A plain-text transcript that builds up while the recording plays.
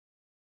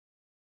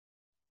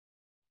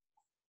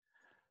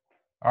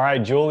All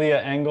right, Julia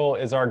Engel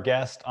is our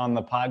guest on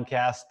the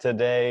podcast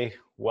today.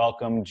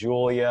 Welcome,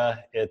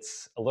 Julia.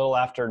 It's a little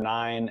after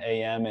 9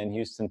 a.m. in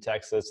Houston,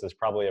 Texas. It's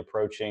probably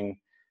approaching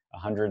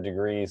 100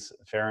 degrees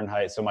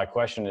Fahrenheit. So my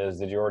question is,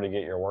 did you already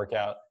get your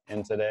workout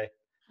in today?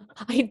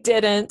 I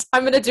didn't.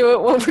 I'm going to do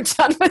it when we're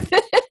done with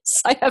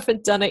this. I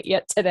haven't done it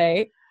yet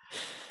today.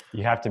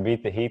 You have to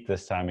beat the heat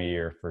this time of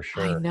year for I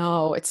sure.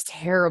 know it's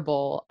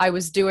terrible. I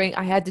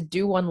had to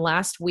do one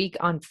last week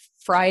on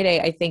Friday,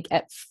 I think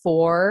at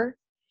 4.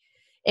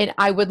 And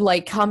I would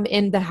like come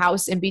in the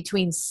house in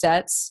between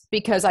sets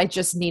because I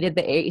just needed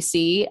the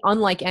AC.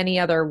 Unlike any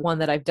other one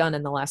that I've done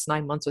in the last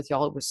 9 months with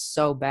y'all, it was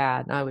so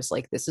bad. And I was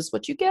like, this is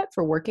what you get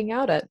for working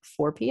out at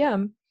 4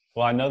 p.m.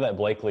 Well, I know that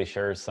Blakely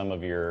shares some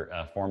of your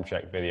form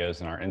check videos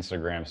in our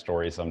Instagram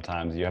stories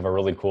sometimes. You have a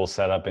really cool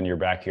setup in your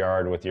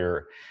backyard with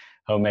your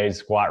homemade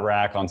squat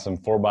rack on some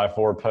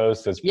 4x4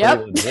 posts. It's pretty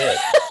Yep. legit.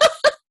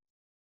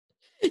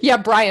 Yeah,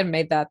 Brian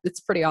made that.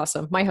 It's pretty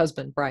awesome. My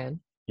husband,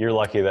 Brian, You're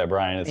lucky that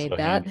Brian is made so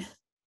that. handy.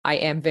 I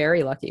am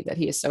very lucky that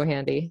he is so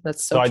handy.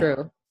 That's So so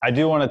true. I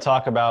do want to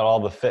talk about all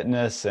the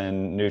fitness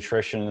and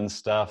nutrition and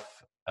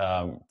stuff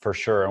for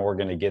sure, and we're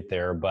going to get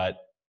there. But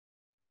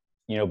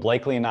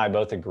Blakely and I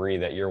both agree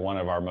that you're one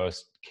of our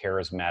most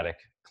charismatic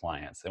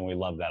clients, and we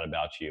love that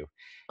about you.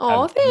 Have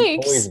Oh, you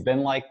always thanks.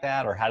 been like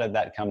that, or how did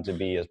that come to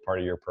be as part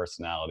of your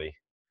personality?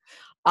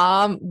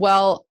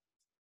 Well,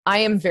 I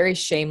am very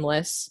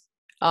shameless.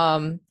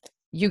 Um,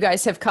 you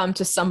guys have come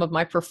to some of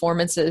my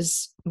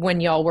performances when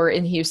y'all were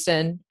in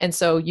Houston, and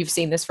so you've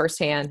seen this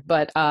firsthand.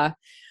 But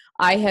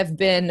I have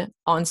been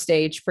on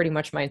stage pretty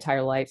much my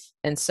entire life,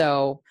 and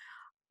so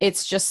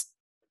it's just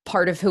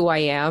part of who I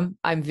am.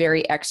 I'm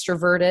very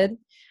extroverted.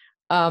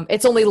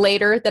 It's only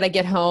later that I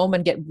get home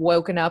and get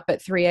woken up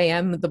at 3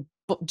 a.m. The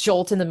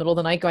jolt in the middle of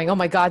the night going, oh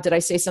my God, did I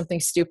say something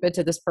stupid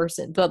to this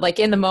person? But like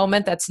in the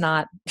moment, that's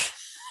not,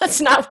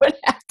 that's not what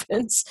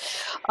happens.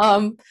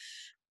 Um,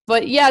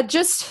 but yeah,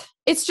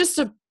 it's just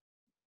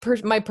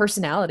my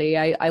personality.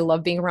 I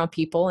love being around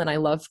people and I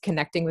love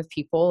connecting with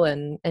people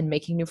and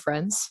making new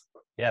friends.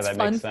 Yeah, It's that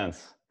makes fun.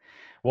 sense.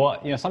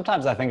 Well,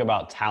 sometimes I think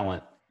about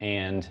talent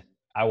and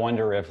I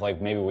wonder if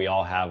like maybe we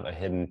all have a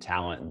hidden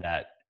talent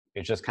that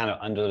is just kind of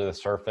under the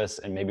surface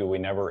and maybe we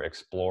never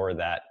explore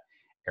that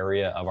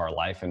area of our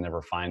life and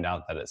never find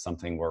out that it's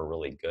something we're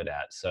really good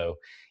at. So,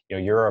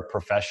 you're a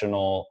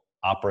professional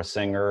opera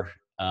singer.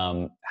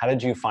 How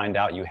did you find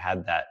out you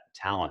had that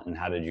talent and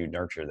how did you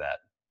nurture that?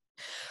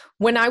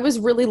 When I was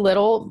really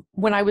little,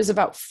 when I was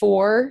about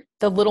 4,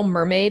 The Little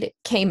Mermaid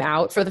came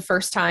out for the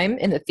first time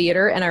in the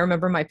theater. And I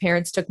remember my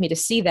parents took me to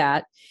see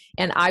that.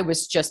 And I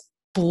was just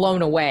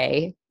blown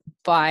away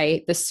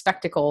by the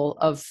spectacle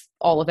of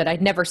all of it.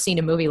 I'd never seen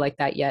a movie like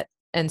that yet.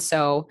 And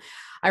so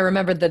I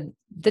remember the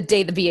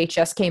day the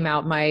VHS came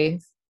out, my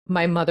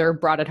mother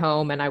brought it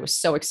home and I was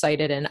so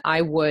excited. And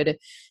I would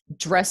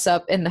dress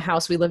up in the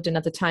house we lived in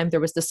at the time. There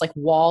was this like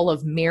wall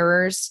of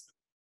mirrors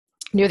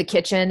near the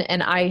kitchen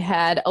and I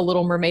had a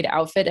Little Mermaid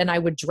outfit and I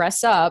would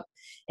dress up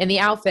in the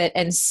outfit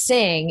and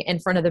sing in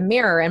front of the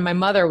mirror. And my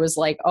mother was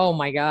like, oh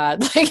my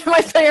God, like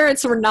my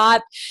parents were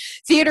not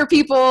theater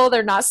people.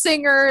 They're not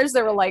singers.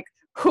 They were like,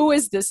 who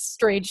is this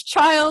strange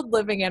child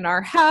living in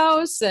our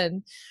house?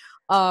 And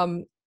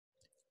um,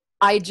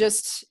 I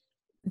just,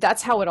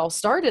 that's how it all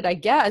started, I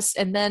guess.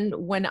 And then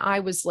when I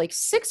was like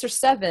 6 or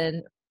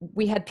 7,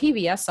 we had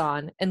PBS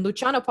on, and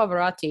Luciano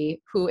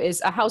Pavarotti, who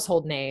is a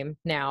household name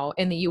now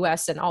in the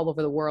US and all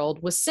over the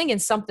world, was singing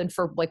something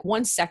for like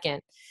 1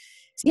 second.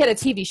 He had a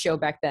TV show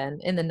back then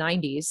in the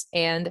 90s.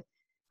 And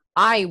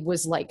I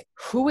was like,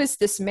 who is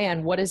this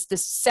man? What is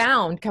this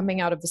sound coming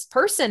out of this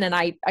person? And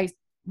I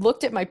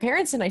looked at my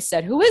parents and I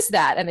said, who is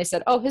that? And they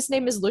said, oh, his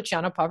name is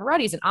Luciano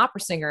Pavarotti. He's an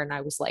opera singer. And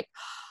I was like,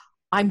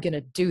 I'm going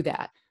to do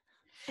that.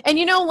 And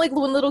like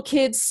when little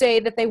kids say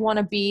that they want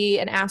to be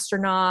an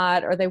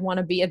astronaut or they want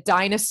to be a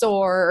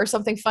dinosaur or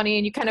something funny,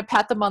 and you kind of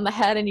pat them on the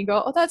head and you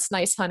go, oh, that's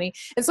nice, honey.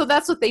 And so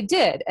that's what they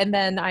did. And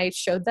then I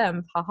showed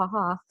them, ha ha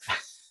ha.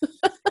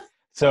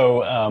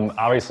 So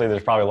obviously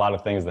there's probably a lot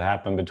of things that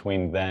happened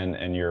between then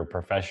and your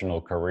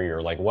professional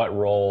career. Like what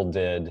role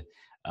did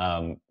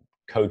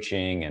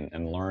coaching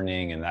and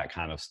learning and that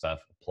kind of stuff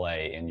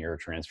play in your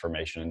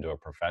transformation into a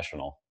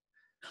professional?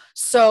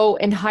 So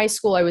in high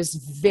school, I was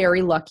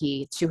very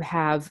lucky to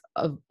have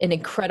an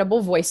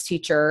incredible voice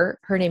teacher.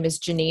 Her name is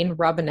Janine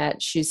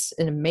Robinette. She's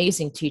an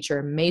amazing teacher,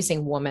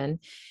 amazing woman.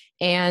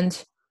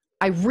 And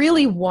I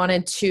really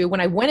wanted to,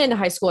 when I went into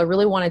high school, I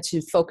really wanted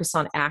to focus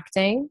on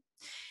acting.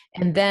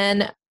 And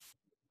then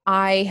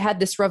I had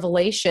this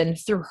revelation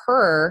through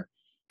her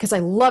because I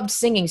loved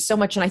singing so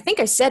much. And I think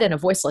I said in a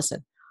voice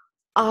lesson,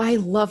 I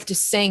love to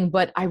sing,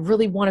 but I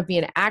really want to be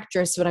an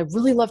actress, but I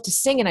really love to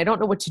sing and I don't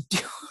know what to do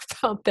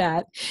about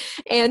that.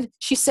 And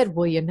she said,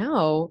 well,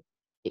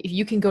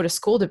 you can go to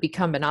school to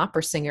become an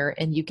opera singer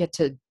and you get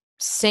to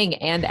sing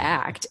and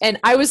act. And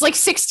I was like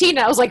 16. And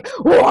I was like,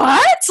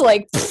 what?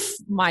 Like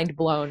mind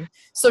blown.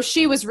 So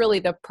she was really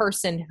the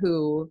person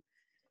who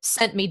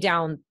sent me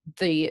down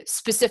the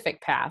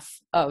specific path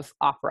of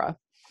opera.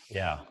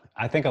 Yeah.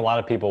 I think a lot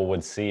of people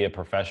would see a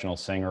professional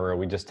singer, or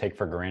we just take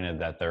for granted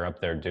that they're up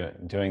there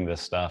doing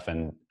this stuff,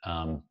 and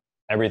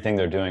everything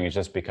they're doing is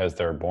just because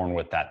they're born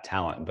with that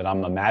talent. But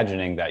I'm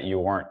imagining that you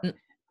weren't Mm.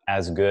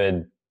 as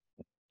good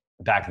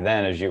back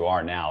then as you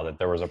are now, that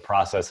there was a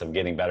process of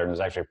getting better, and there's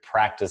actually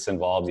practice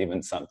involved,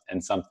 even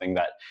something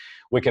that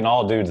we can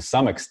all do to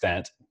some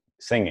extent,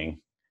 singing.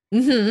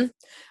 Hmm.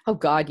 Oh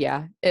God,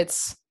 yeah.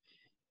 It's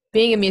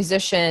being a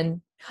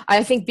musician.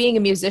 I think being a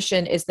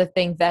musician is the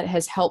thing that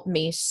has helped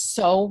me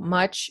so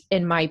much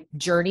in my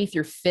journey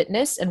through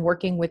fitness and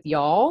working with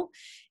y'all.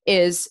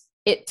 Is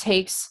it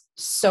takes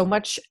so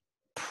much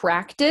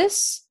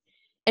practice,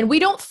 and we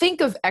don't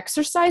think of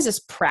exercise as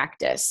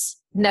practice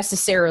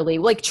necessarily,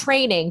 like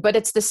training, but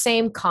it's the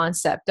same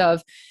concept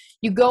of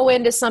you go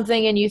into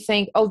something and you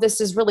think, oh,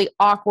 this is really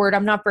awkward.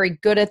 I'm not very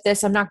good at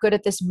this. I'm not good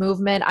at this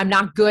movement. I'm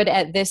not good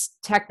at this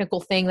technical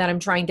thing that I'm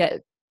trying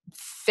to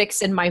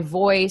fix in my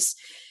voice.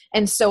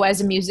 And so as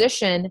a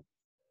musician,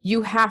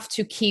 you have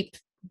to keep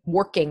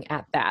working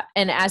at that.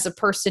 And as a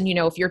person,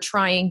 if you're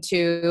trying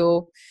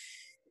to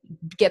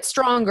get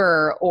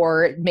stronger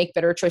or make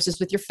better choices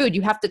with your food,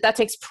 that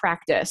takes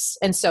practice.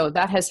 And so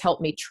that has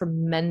helped me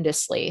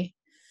tremendously.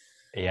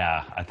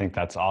 Yeah, I think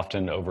that's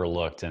often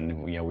overlooked,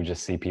 and we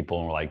just see people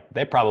and we're like,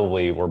 they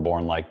probably were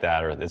born like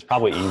that, or it's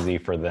probably easy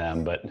for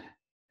them. But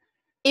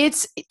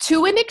It's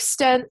to an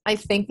extent, I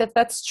think that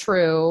that's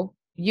true.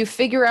 You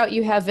figure out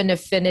you have an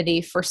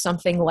affinity for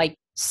something like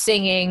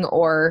singing,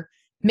 or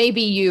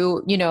maybe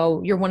you're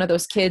one of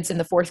those kids in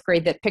the fourth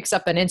grade that picks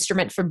up an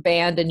instrument from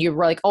band and you're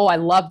like, oh, I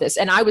love this.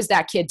 And I was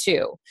that kid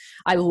too.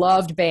 I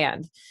loved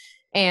band.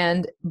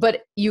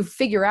 But you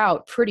figure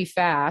out pretty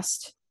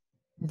fast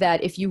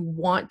that if you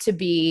want to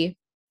be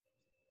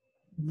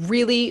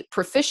really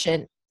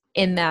proficient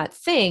in that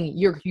thing,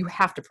 you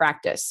have to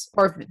practice.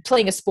 Or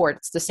playing a sport,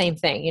 it's the same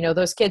thing.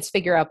 Those kids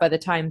figure out by the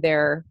time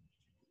they're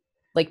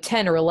like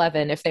 10 or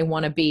 11, if they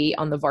want to be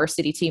on the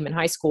varsity team in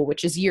high school,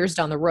 which is years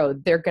down the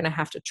road, they're going to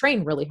have to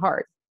train really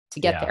hard to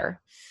get yeah,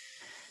 there.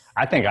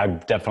 I think I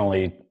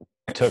definitely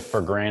took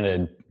for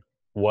granted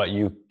what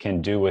you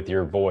can do with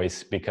your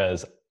voice,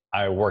 because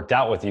I worked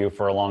out with you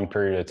for a long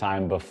period of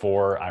time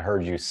before I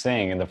heard you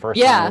sing. And the first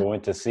time Yeah. we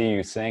went to see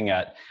you sing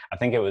I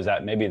think it was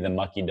at maybe the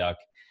Mucky Duck,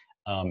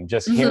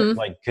 just hear, Hmm.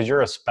 like, because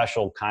you're a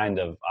special kind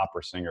of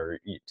opera singer.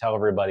 You tell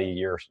everybody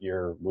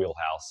your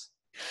wheelhouse.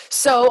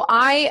 So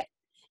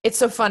it's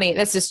so funny.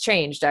 This has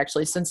changed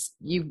actually since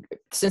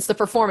the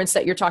performance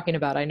that you're talking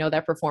about. I know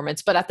that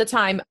performance, but at the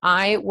time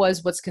I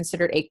was what's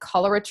considered a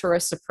coloratura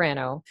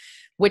soprano,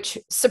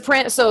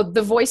 so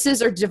the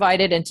voices are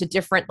divided into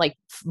different like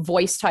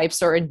voice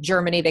types, or in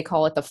Germany they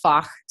call it the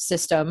Fach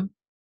system.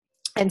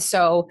 And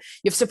so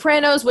you have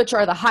sopranos, which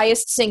are the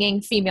highest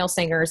singing female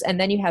singers, and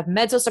then you have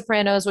mezzo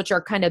sopranos, which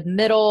are kind of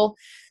middle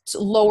to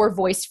lower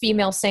voiced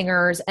female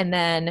singers, and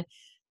then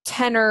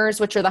tenors,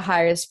 which are the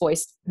highest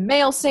voiced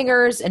male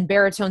singers, and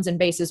baritones and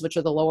basses, which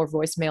are the lower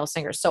voiced male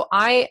singers. So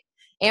I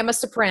am a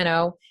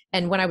soprano,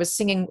 and when I was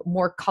singing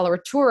more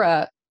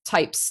coloratura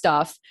type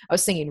stuff, I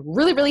was singing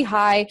really, really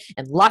high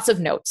and lots of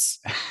notes.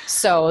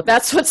 So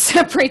that's what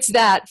separates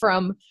that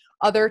from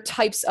other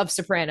types of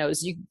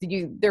sopranos.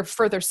 They're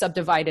further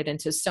subdivided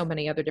into so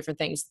many other different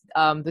things.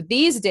 But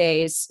these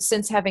days,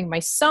 since having my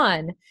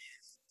son,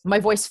 my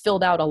voice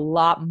filled out a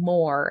lot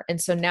more.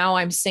 And so now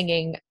I'm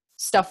singing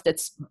stuff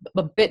that's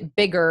a bit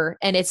bigger,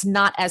 and it's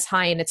not as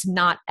high and it's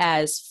not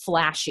as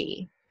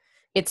flashy.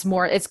 It's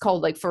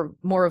called like for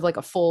more of like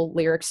a full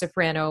lyric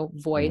soprano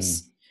Mhm.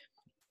 voice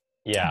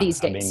Yeah,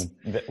 these I days.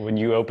 mean, when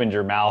you opened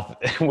your mouth,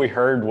 we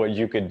heard what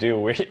you could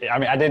do. I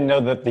mean, I didn't know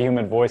that the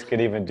human voice could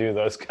even do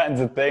those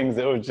kinds of things.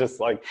 It was just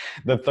like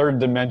the third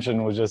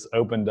dimension was just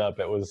opened up.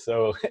 It was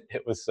so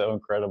it was so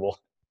incredible,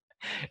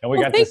 and we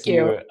Well, got to thank see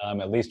you. you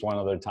at least one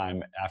other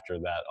time after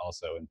that,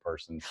 also in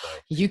person. So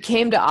You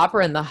came to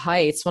Opera in the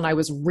Heights when I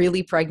was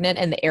really pregnant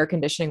and the air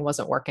conditioning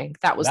wasn't working.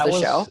 That was that the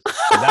show.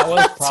 was that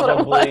was That's what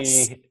it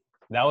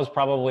was.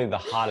 probably the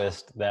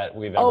hottest that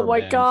we've Oh ever my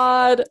been.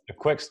 God. A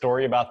quick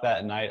story about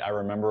that night I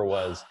remember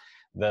was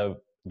the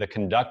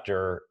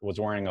conductor was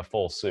wearing a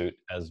full suit,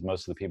 as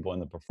most of the people in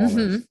the Hmm.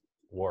 performance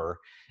were,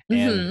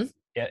 and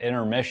Hmm. at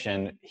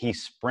intermission he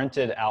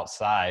sprinted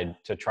outside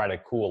to try to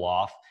cool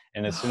off,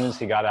 and as soon as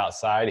he got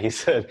outside he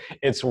said,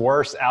 it's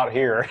worse out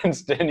here.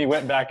 Instead he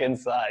went back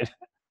inside.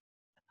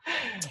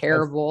 That's,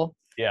 Terrible.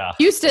 yeah,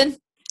 Houston.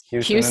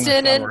 Houston in the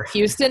Houston and summer.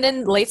 Houston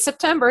in late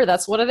September.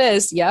 That's what it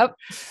is. Yep.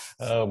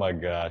 Oh my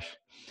gosh.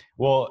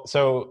 Well,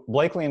 so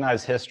Blakely and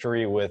I's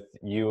history with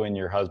you and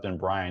your husband,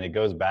 Brian, it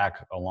goes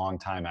back a long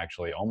time,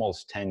 actually,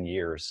 almost 10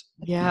 years.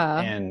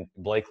 Yeah. And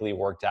Blakely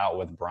worked out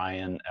with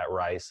Brian at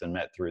Rice and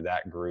met through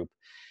that group.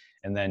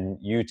 And then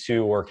you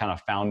two were kind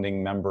of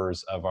founding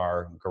members of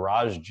our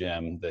garage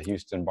gym, the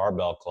Houston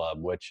Barbell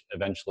Club, which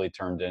eventually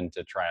turned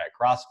into Triad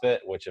CrossFit,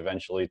 which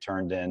eventually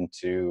turned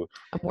into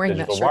I'm wearing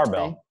that Digital shirt today.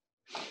 Barbell.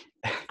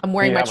 I'm Do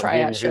wearing you my have tryout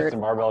your shirt.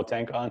 Houston Barbell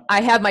tank on? I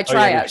have my Oh, you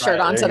have your tryout shirt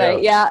Triad. on There you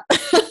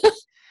today. go. Yeah.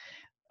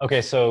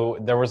 Okay, so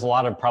there was a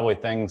lot of probably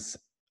things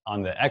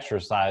on the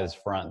exercise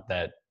front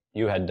that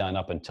you had done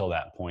up until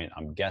that point,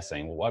 I'm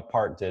guessing. What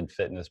part did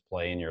fitness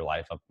play in your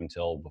life up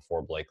until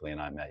before Blakely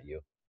and I met you?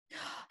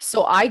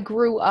 So I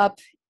grew up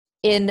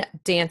in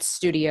dance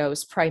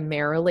studios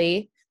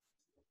primarily.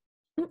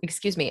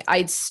 Excuse me.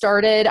 I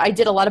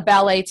did a lot of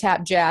ballet,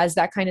 tap, jazz,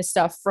 that kind of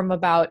stuff from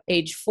about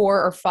age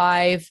 4 or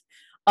 5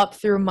 up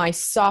through my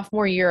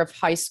sophomore year of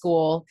high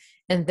school.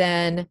 And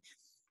then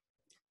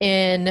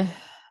in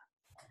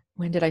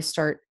when did I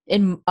start?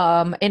 In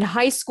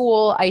high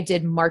school, I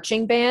did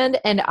marching band,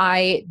 and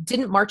I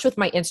didn't march with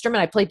my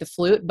instrument. I played the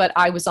flute, but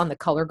I was on the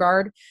color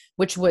guard,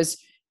 which was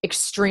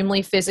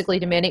extremely physically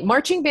demanding.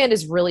 Marching band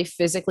is really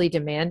physically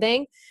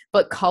demanding,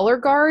 but color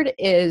guard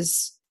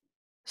is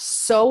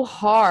so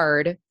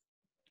hard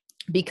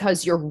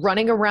because you're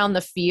running around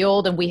the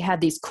field, and we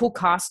had these cool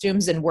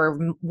costumes, and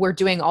we're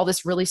doing all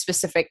this really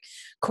specific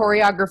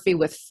choreography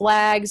with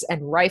flags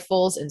and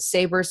rifles and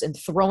sabers and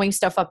throwing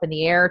stuff up in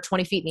the air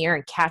 20 feet in the air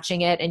and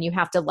catching it, and you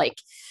have to like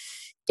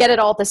get it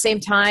all at the same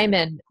time.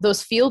 And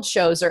those field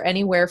shows are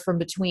anywhere from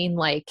between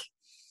like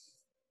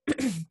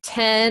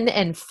 10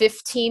 and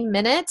 15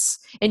 minutes,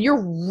 and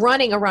you're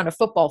running around a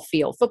football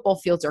field. Football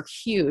fields are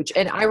huge.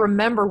 And I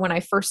remember when I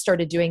first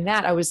started doing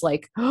that, I was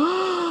like,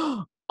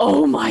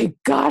 oh my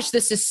gosh,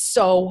 this is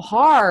so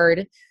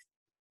hard.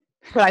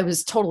 But I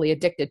was totally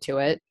addicted to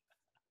it. It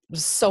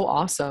was so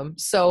awesome.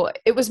 So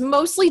it was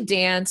mostly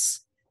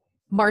dance,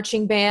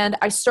 marching band.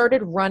 I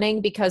started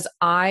running because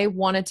I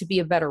wanted to be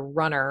a better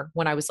runner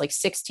when I was like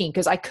 16,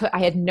 because I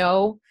had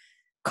no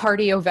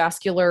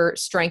cardiovascular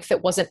strength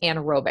that wasn't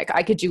anaerobic.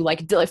 I could do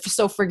like,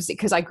 so for example,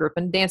 because I grew up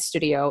in a dance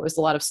studio, it was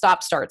a lot of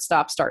stop, start,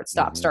 stop, start,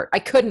 stop, start. I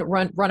couldn't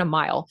run a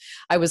mile.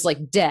 I was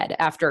like dead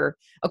after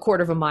a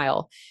quarter of a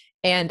mile.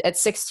 And at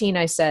 16,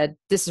 I said,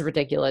 this is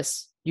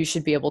ridiculous. You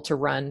should be able to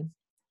run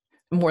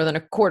more than a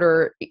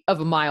quarter of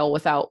a mile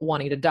without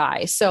wanting to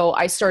die. So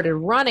I started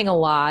running a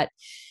lot.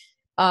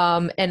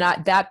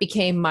 That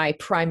became my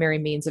primary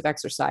means of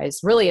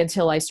exercise, really,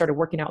 until I started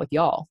working out with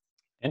y'all.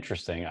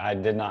 Interesting. I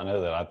did not know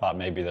that. I thought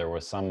maybe there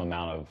was some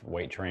amount of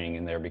weight training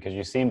in there, because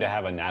you seem to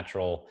have a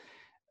natural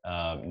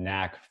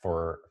knack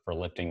for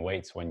lifting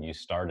weights when you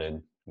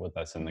started with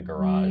us in the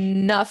garage.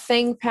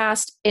 Nothing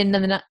past in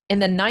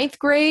the ninth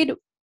grade.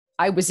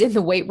 I was in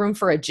the weight room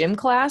for a gym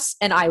class,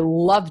 and I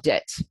loved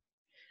it.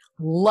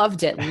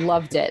 Loved it.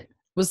 Loved it.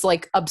 Was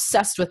like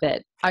obsessed with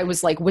it. I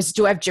was like,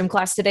 do I have gym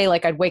class today?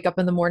 Like I'd wake up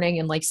in the morning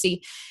and like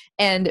see,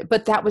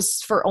 but that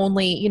was for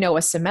only,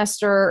 a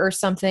semester or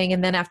something.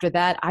 And then after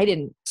that, I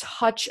didn't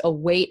touch a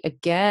weight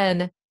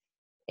again.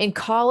 In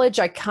college,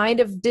 I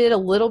kind of did a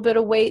little bit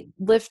of weight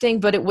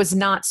lifting, but it was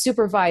not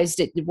supervised.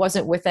 It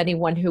wasn't with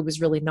anyone who was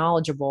really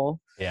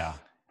knowledgeable. Yeah.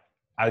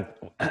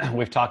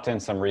 We've talked in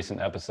some recent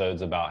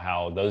episodes about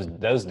how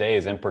those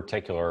days in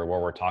particular, where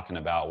we're talking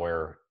about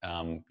where,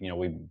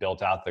 we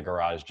built out the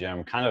garage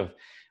gym, kind of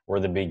were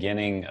the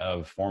beginning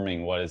of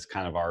forming what is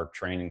kind of our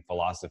training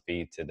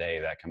philosophy today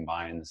that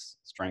combines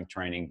strength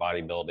training,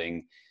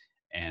 bodybuilding,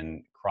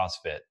 and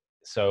CrossFit.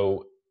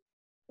 So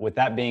with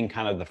that being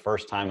kind of the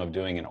first time of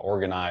doing an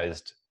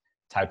organized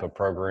type of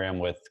program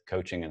with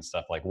coaching and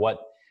stuff, like what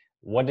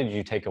did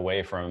you take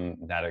away from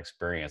that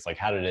experience? Like,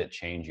 how did it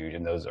change you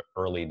in those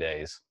early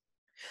days?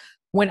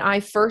 When I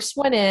first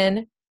went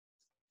in,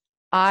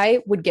 I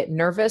would get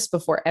nervous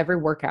before every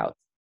workout.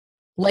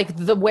 Like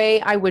the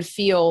way I would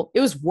feel,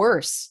 it was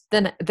worse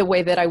than the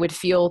way that I would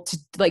feel to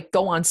like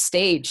go on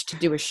stage to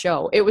do a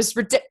show. It was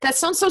ridiculous. That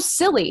sounds so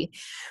silly,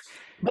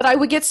 but I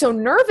would get so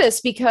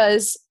nervous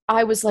because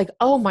I was like,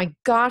 oh my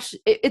gosh,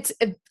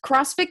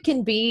 CrossFit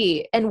can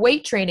be, and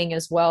weight training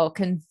as well,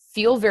 can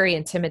feel very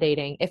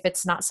intimidating if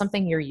it's not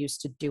something you're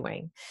used to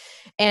doing.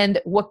 And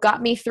what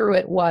got me through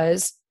it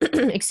was,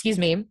 excuse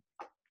me,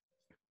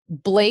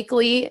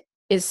 Blakely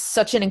is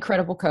such an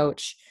incredible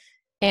coach,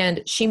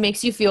 and she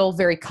makes you feel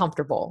very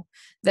comfortable.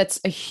 That's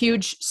a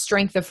huge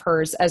strength of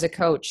hers as a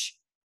coach,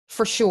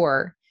 for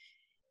sure.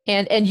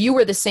 And you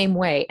were the same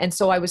way. And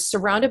so I was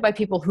surrounded by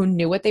people who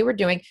knew what they were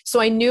doing. So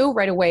I knew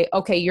right away,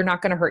 okay, you're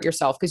not going to hurt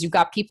yourself, because you've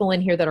got people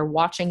in here that are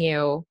watching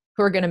you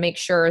who are going to make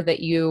sure that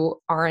you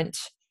aren't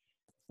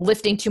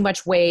lifting too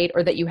much weight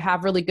or that you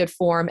have really good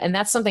form. And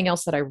that's something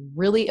else that I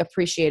really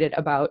appreciated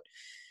about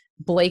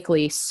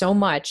Blakely so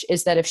much,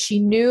 is that if she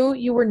knew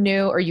you were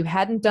new or you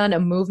hadn't done a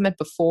movement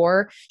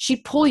before,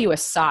 she'd pull you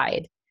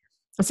aside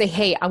and say,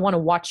 hey, I want to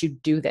watch you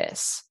do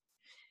this.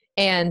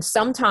 And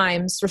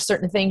sometimes for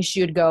certain things,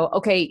 she would go,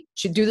 okay,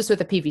 should do this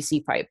with a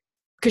PVC pipe.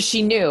 Because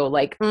she knew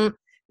like,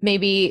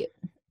 maybe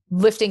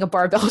lifting a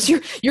barbell,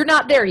 you're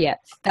not there yet.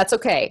 That's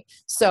okay.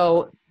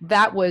 So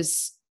that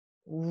was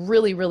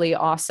really, really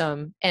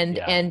awesome.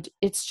 And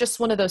it's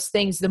just one of those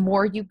things, the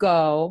more you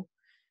go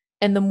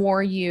and the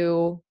more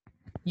you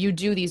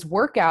do these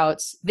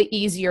workouts, the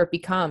easier it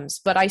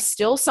becomes. But I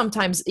still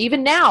sometimes,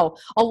 even now,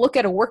 I'll look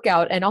at a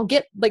workout and I'll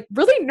get like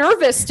really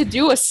nervous to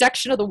do a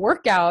section of the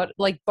workout,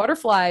 like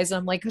butterflies.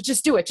 I'm like,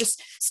 just do it.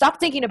 Just stop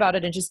thinking about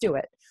it and just do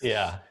it.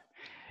 Yeah.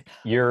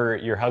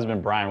 Your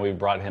husband, Brian, we've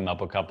brought him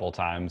up a couple of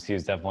times.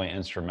 He's definitely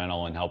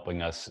instrumental in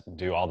helping us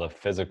do all the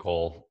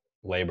physical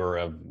labor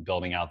of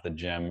building out the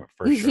gym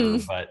for sure,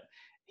 but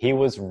he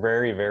was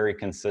very, very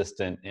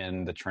consistent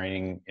in the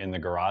training in the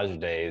garage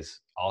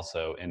days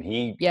also. And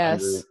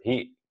Yes,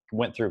 he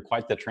went through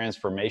quite the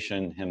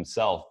transformation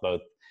himself,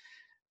 both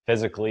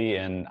physically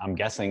and I'm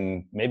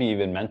guessing maybe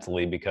even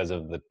mentally because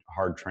of the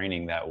hard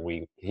training that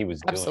he was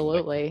doing. But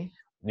absolutely.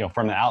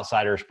 from the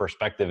outsider's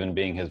perspective and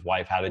being his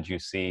wife, how did you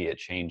see it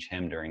change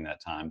him during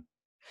that time?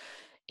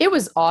 It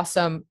was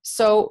awesome.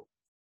 So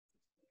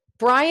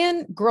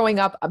Brian, growing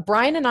up,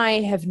 Brian and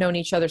I have known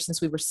each other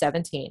since we were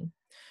 17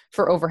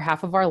 for over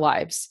half of our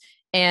lives.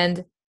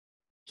 And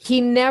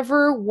he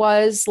never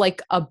was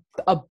like a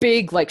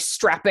big, like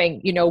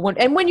strapping,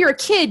 when you're a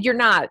kid, you're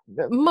not,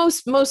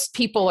 most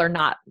people are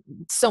not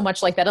so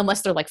much like that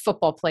unless they're like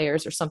football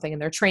players or something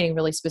and they're training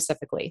really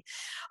specifically.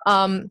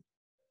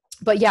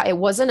 But yeah, it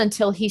wasn't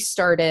until he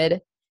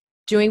started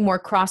doing more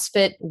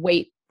CrossFit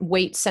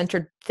weight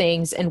centered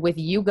things and with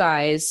you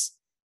guys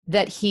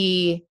that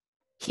he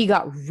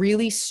got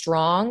really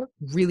strong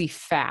really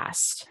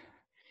fast.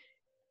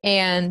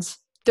 And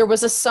there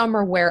was a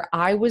summer where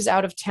I was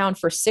out of town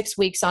for 6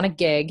 weeks on a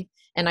gig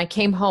and I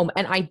came home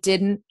and I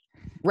didn't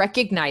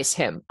recognize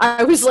him.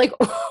 I was like,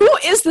 who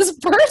is this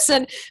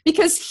person?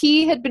 Because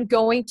he had been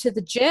going to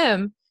the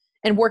gym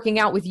and working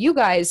out with you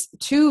guys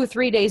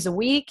 2-3 days a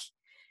week.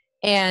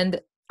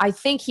 And I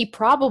think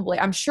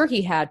I'm sure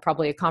he had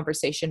probably a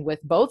conversation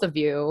with both of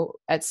you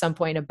at some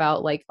point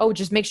about like, oh,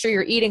 just make sure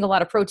you're eating a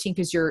lot of protein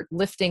because you're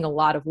lifting a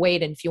lot of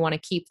weight. And if you want to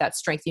keep that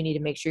strength, you need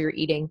to make sure you're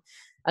eating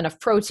enough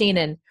protein.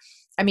 And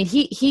I mean,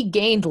 he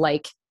gained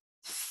like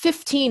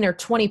 15 or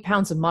 20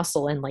 pounds of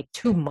muscle in like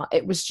 2 months.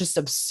 It was just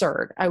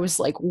absurd. I was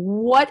like,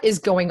 what is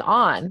going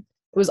on?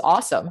 It was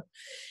awesome.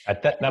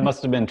 That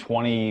must have been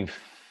 2015.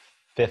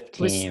 It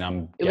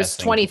was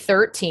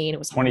 2013. It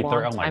was a 2013.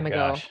 long Oh my time ago.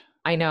 gosh.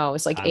 I know.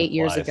 It's like Time 8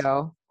 years flies.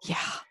 ago. Yeah.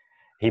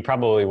 He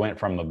probably went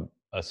from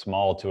a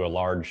small to a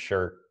large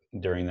shirt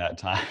during that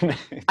time.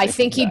 I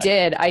think he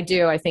did. I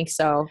think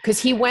so.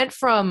 Because he went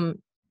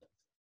from,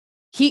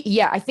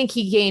 I think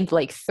he gained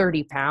like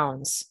 30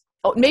 pounds.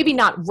 Oh, maybe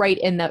not right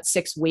in that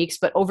 6 weeks,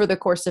 but over the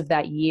course of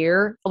that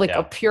year, like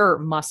a pure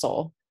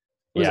muscle.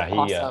 It was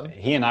awesome.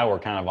 He and I were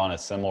kind of on a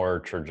similar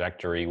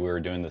trajectory. We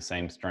were doing the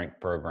same strength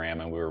program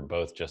and we were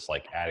both just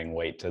like adding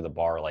weight to the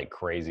bar like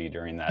crazy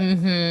during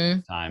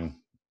that time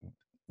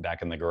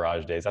back in the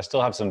garage days. I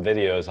still have some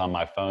videos on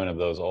my phone of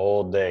those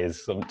old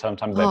days.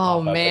 Sometimes they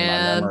pop up in my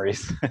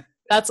memories.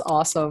 That's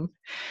awesome.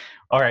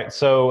 All right.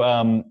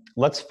 So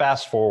let's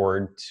fast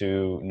forward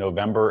to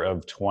November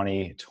of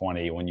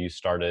 2020 when you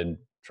started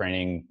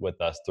training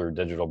with us through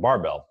Digital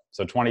Barbell.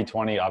 So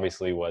 2020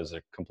 obviously was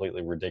a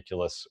completely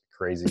ridiculous,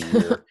 crazy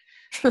year.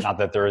 Not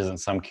that there isn't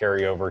some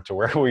carryover to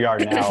where we are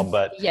now,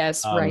 but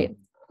yes, right.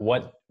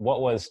 What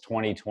was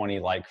 2020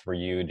 like for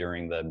you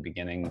during the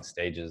beginning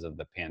stages of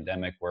the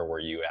pandemic? Where were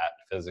you at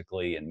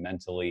physically and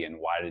mentally, and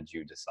why did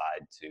you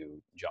decide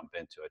to jump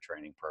into a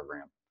training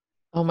program?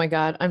 Oh my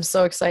God, I'm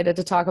so excited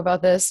to talk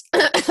about this.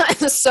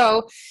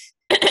 So,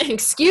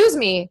 excuse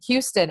me,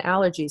 Houston,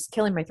 allergies,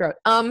 killing my throat.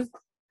 The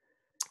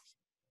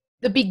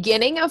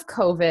beginning of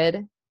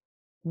COVID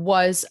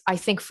was, I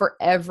think, for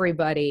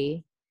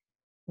everybody,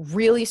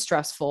 really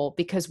stressful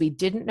because we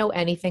didn't know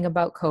anything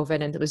about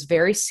COVID and it was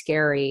very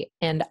scary.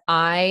 And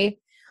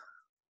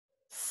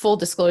full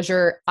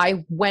disclosure,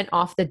 I went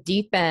off the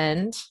deep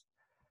end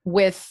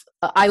with,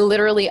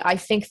 I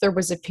think there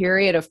was a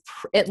period of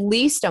at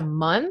least a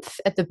month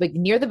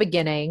near the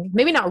beginning,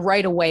 maybe not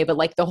right away, but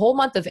like the whole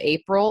month of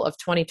April of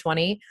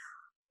 2020,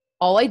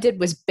 all I did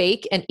was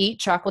bake and eat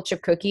chocolate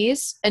chip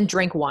cookies and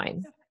drink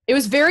wine. It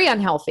was very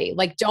unhealthy.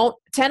 Like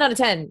 10 out of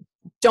 10,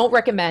 don't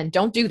recommend,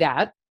 don't do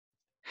that.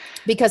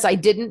 Because I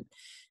didn't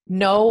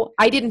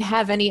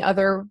have any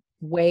other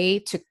way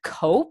to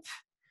cope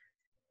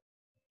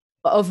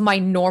of my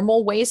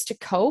normal ways to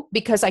cope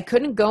because I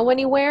couldn't go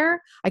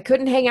anywhere. I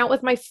couldn't hang out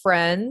with my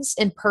friends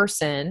in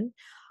person.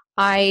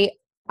 I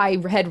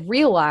had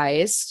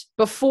realized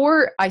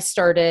before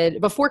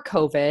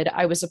COVID,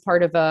 I was a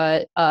part of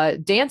a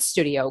dance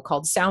studio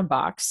called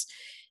Soundbox,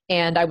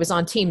 and I was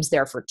on teams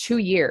there for 2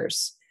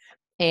 years.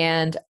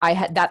 And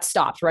that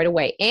stopped right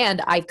away.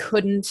 And I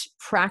couldn't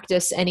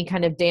practice any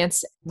kind of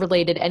dance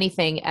related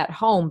anything at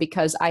home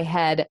because I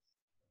had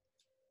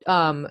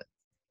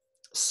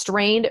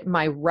strained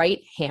my right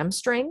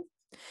hamstring.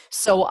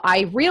 So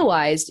I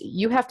realized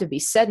you have to be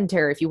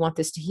sedentary if you want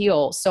this to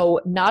heal. So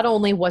not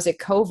only was it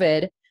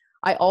COVID,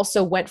 I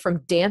also went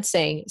from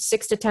dancing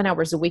 6 to 10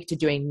 hours a week to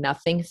doing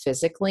nothing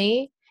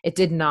physically. It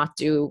did not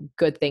do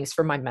good things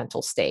for my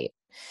mental state.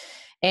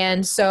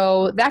 And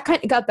so that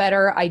kind of got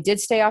better. I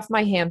did stay off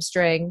my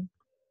hamstring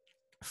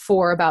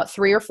for about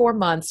 3 or 4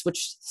 months,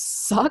 which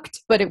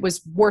sucked, but it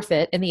was worth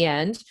it in the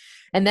end.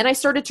 And then I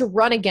started to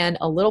run again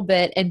a little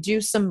bit and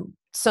do some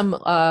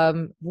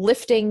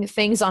lifting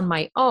things on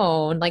my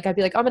own. Like I'd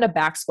be like, I'm going to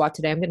back squat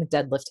today. I'm going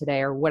to deadlift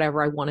today or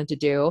whatever I wanted to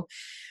do.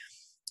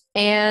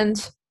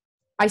 And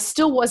I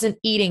still wasn't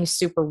eating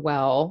super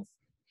well.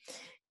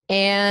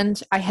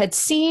 And I had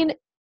seen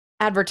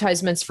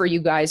advertisements for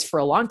you guys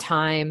for a long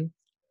time.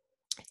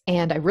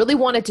 And I really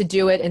wanted to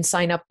do it and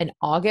sign up in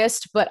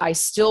August, but I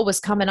still was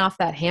coming off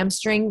that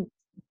hamstring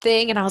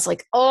thing. And I was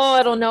like, oh,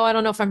 I don't know. I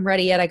don't know if I'm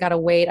ready yet. I got to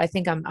wait. I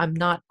think I'm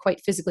not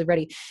quite physically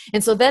ready.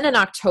 And so then in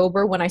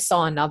October, when I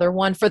saw another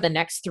one for the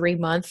next 3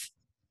 month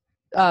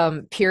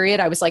period,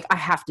 I was like, I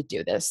have to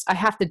do this. I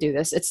have to do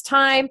this. It's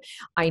time.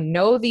 I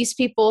know these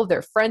people,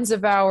 they're friends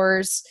of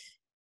ours.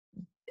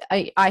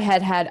 I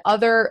had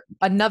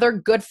another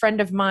good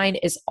friend of mine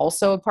is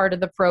also a part of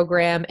the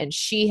program, and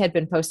she had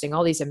been posting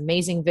all these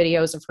amazing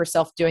videos of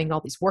herself doing all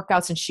these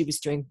workouts, and she was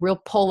doing real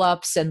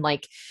pull-ups and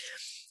like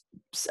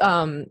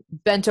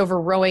bent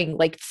over rowing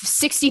like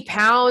 60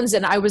 pounds.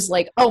 And I was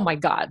like, oh my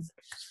God,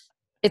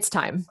 it's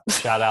time.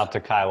 Shout out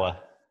to Kyla.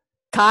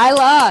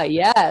 Kyla,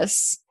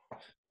 yes.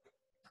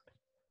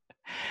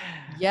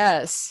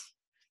 Yes.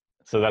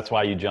 So that's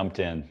why you jumped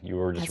in. You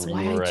were just, That's you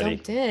why were I ready.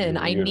 jumped in.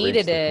 I You had needed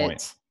reached the it.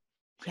 point.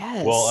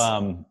 Yes.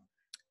 Well,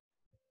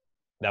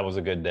 that was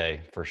a good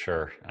day for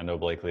sure. I know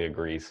Blakely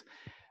agrees.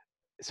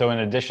 So in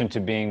addition to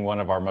being one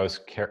of our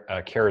most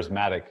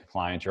charismatic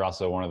clients, you're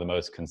also one of the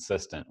most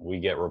consistent. We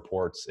get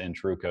reports in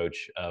True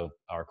Coach of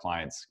our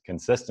clients'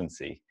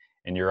 consistency,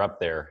 and you're up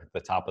there at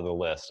the top of the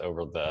list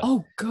over the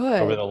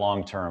good.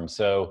 long term.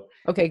 So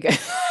okay, good.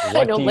 I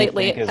what know do you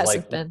lately think it is hasn't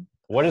like, been.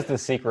 what is the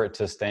secret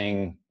to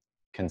staying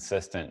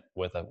consistent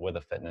with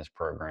a fitness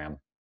program,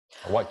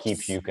 or what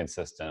keeps you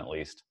consistent at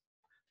least?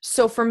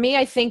 So for me,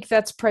 I think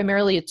that's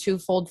primarily a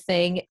twofold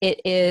thing.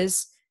 It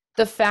is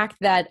the fact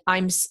that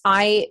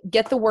I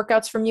get the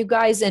workouts from you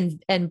guys,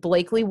 and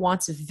Blakely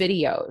wants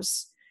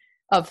videos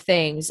of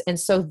things. And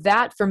so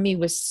that for me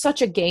was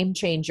such a game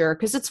changer,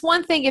 because it's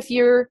one thing if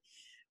you're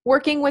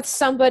working with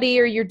somebody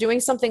or you're doing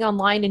something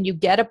online and you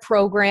get a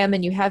program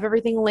and you have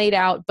everything laid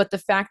out, but the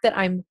fact that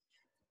I'm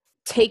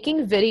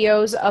taking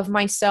videos of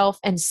myself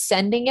and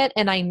sending it,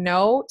 and I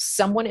know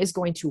someone is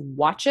going to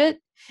watch it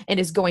and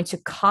is going to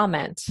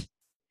comment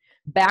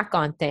back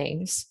on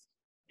things.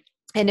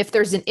 And if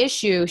there's an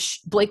issue,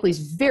 Blakely's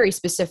very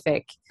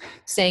specific,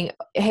 saying,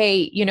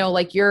 hey,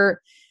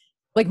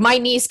 like my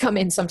knees come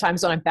in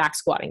sometimes when I'm back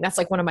squatting. That's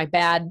like one of my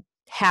bad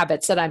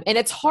habits and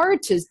it's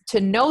hard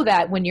to know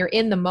that when you're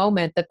in the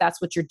moment that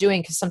that's what you're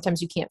doing, because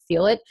sometimes you can't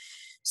feel it.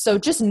 So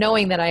just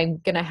knowing that I'm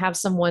going to have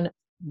someone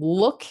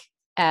look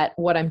at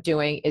what I'm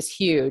doing is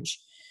huge.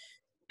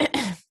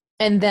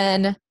 And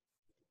then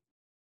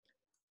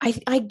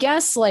I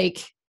guess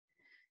like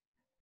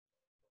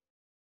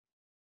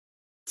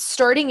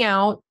starting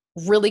out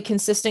really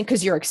consistent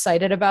because you're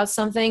excited about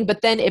something,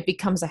 but then it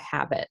becomes a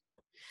habit.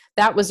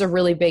 That was a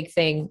really big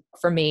thing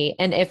for me.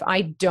 And if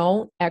I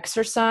don't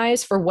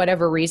exercise for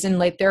whatever reason,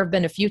 like there have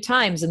been a few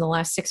times in the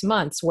last 6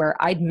 months where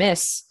I'd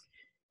miss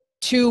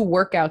 2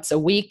 workouts a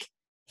week,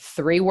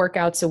 3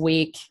 workouts a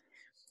week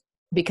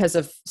because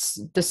of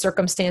the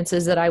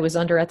circumstances that I was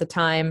under at the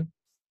time.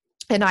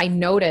 And I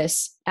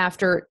notice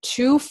after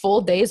 2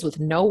 full days with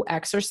no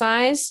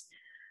exercise,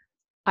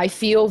 I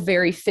feel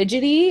very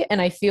fidgety and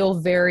I feel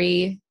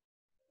very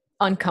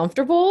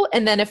uncomfortable.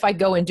 And then if I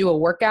go and do a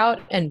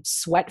workout and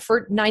sweat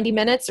for 90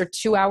 minutes or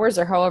 2 hours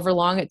or however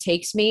long it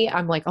takes me,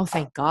 I'm like, oh,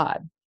 thank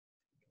God.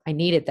 I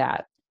needed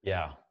that.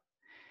 Yeah.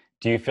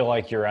 Do you feel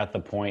like you're at the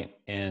point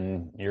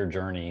in your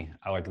journey?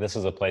 Like this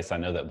is a place I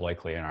know that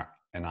Blakely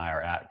and I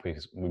are at,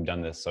 because we've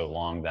done this so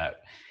long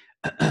that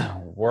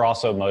we're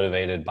also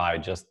motivated by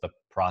just the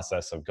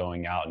process of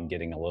going out and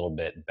getting a little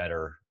bit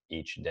better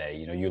each day.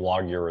 You know, you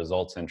log your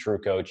results in True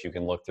Coach, you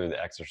can look through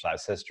the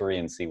exercise history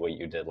and see what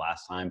you did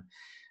last time.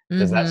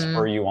 Does that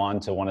spur you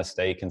on to want to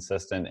stay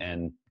consistent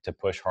and to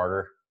push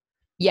harder?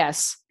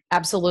 Yes,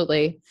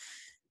 absolutely.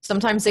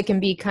 Sometimes it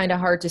can be kind of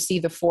hard to see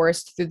the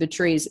forest through the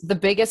trees. The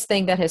biggest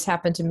thing that has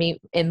happened to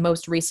me in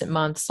most recent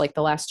months, like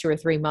the last 2 or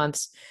 3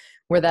 months,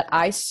 were that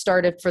I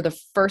started for the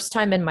first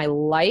time in my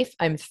life.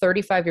 I'm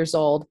 35 years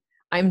old.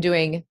 I'm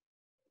doing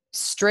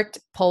strict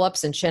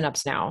pull-ups and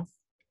chin-ups now.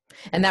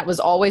 And that was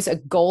always a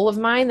goal of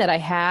mine that I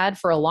had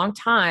for a long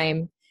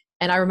time.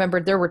 And I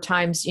remember there were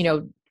times,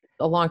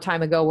 a long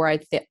time ago where I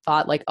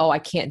thought like, oh, I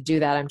can't do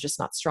that. I'm just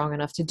not strong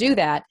enough to do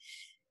that.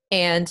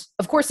 And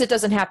of course it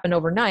doesn't happen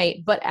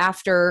overnight, but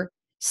after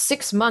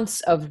 6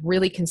 months of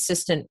really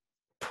consistent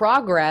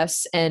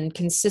progress and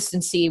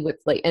consistency with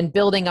and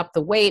building up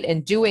the weight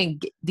and doing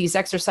these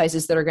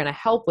exercises that are going to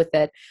help with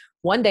it.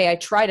 One day I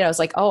tried it. I was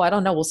like, oh, I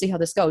don't know. We'll see how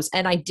this goes.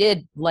 And I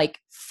did like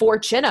 4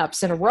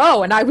 chin-ups in a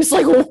row. And I was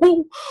like,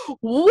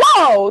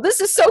 whoa, this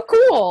is so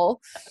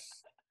cool.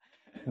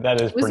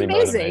 That is pretty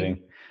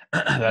motivating.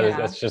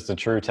 That's just a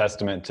true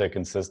testament to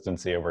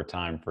consistency over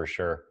time for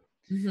sure.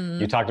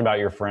 You talked about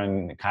your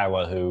friend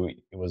Kyla, who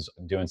was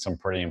doing some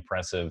pretty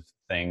impressive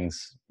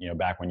things,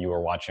 back when you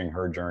were watching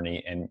her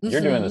journey, and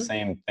you're doing the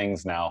same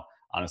things now.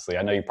 Honestly,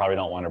 I know you probably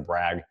don't want to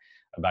brag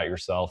about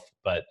yourself,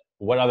 but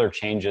what other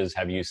changes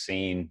have you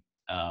seen,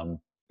 in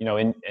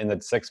the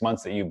 6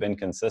 months that you've been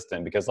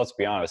consistent? Because let's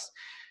be honest,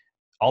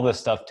 all this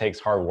stuff takes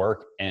hard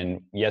work.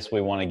 And yes,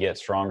 we want to get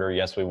stronger.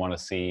 Yes, we want to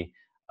see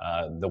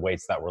the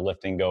weights that we're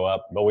lifting go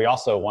up, but we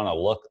also want to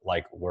look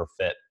like we're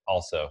fit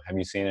also. Have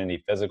you seen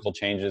any physical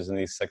changes in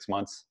these 6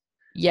 months?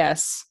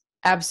 Yes,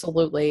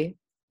 absolutely.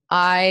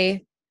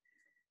 I,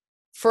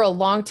 for a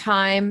long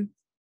time,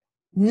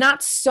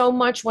 not so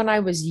much when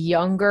I was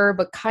younger,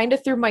 but kind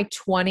of through my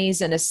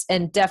 20s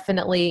and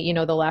definitely,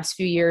 the last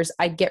few years,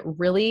 I'd get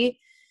really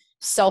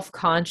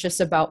self-conscious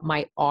about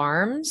my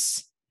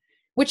arms,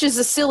 which is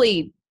a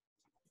silly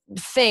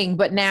thing,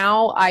 but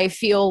now I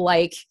feel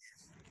like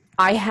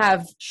I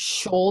have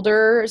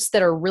shoulders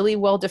that are really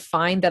well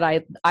defined that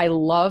I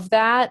love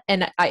that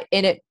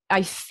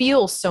I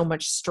feel so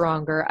much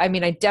stronger. I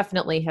mean, I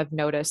definitely have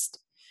noticed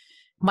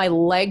my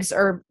legs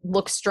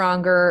look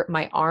stronger,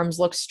 my arms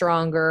look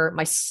stronger,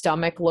 my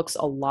stomach looks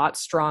a lot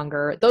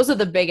stronger. Those are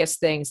the biggest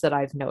things that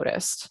I've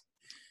noticed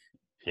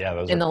Yeah,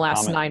 those in are the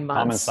last common 9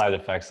 months. side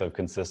effects of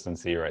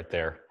consistency right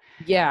there.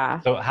 Yeah.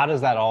 So how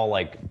does that all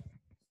like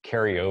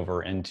carry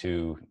over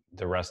into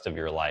the rest of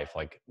your life,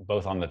 like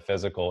both on the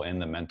physical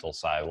and the mental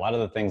side? A lot of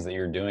the things that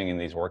you're doing in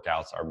these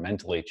workouts are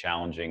mentally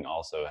challenging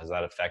also. Has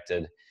that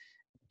affected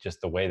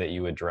just the way that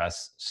you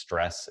address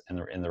stress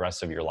in the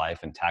rest of your life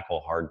and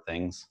tackle hard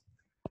things?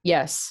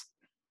 Yes.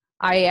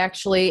 I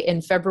actually,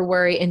 in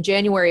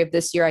January of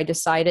this year, I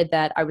decided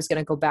that I was going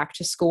to go back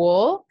to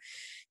school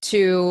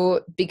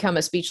to become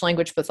a speech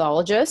language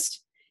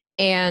pathologist.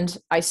 And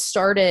I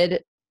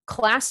started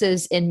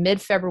classes in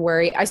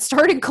mid-February. I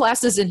started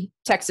classes in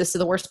Texas, so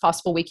the worst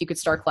possible week you could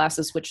start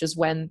classes, which is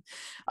when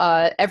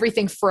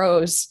everything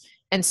froze.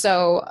 And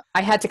so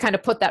I had to kind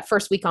of put that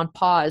first week on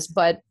pause,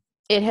 but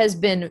it has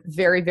been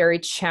very, very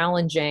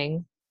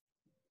challenging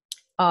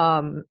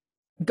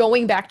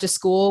going back to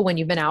school when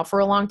you've been out for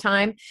a long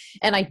time.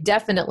 And I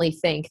definitely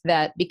think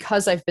that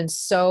because I've been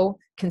so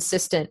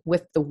consistent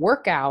with the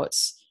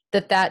workouts,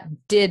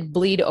 that did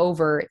bleed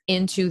over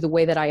into the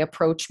way that I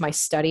approach my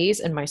studies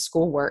and my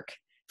schoolwork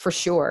for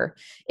sure.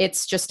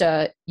 It's just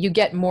you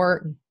get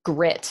more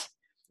grit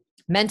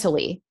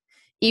mentally,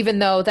 even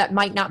though that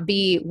might not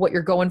be what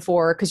you're going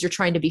for because you're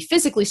trying to be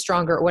physically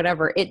stronger or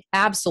whatever. It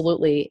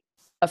absolutely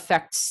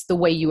affects the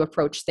way you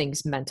approach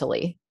things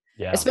mentally.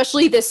 Yeah.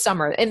 Especially this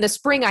summer. In the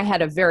spring, I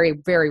had a very,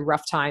 very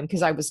rough time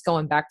because I was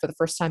going back for the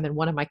first time and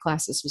one of my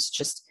classes was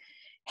just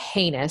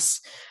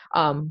heinous.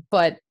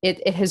 But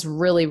it has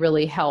really,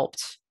 really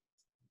helped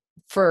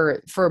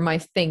for my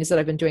things that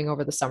I've been doing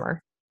over the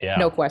summer. Yeah.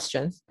 No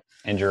question.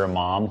 And you're a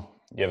mom.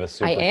 You have a I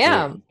super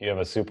am. cute, you have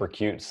a super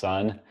cute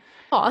son.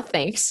 Aw,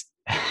 thanks.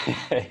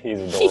 He's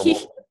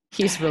adorable.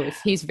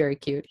 He's very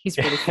cute. He's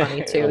really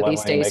funny I too love these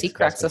when he days. He makes guest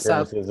cracks us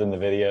up. appearances in the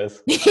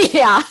videos.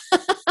 Yeah.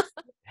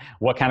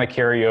 What kind of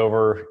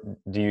carryover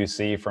do you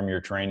see from your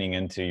training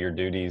into your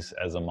duties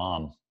as a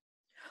mom?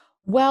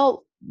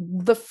 Well,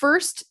 the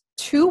first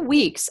 2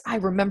 weeks, I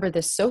remember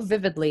this so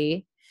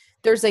vividly.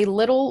 There's a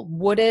little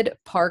wooded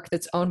park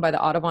that's owned by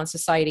the Audubon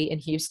Society in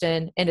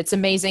Houston. And it's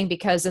amazing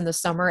because in the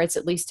summer, it's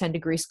at least 10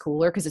 degrees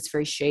cooler because it's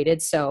very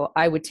shaded. So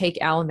I would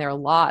take Alan there a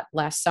lot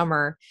last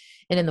summer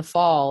and in the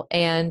fall.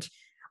 And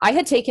I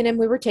had taken him,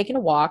 we were taking a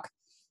walk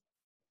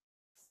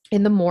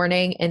in the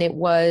morning and it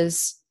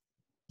was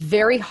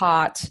very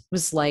hot. It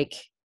was like,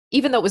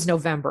 even though it was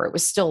November, it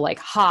was still like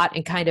hot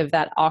and kind of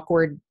that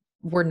awkward.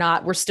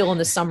 We're still in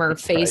the summer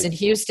phase Right. in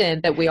Houston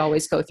that we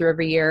always go through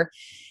every year.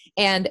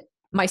 And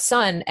my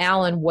son,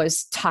 Alan,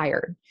 was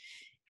tired.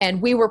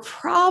 And we were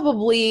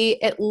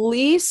probably at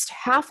least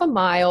half a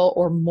mile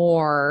or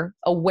more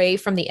away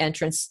from the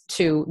entrance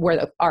to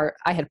where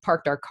I had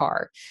parked our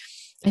car.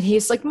 And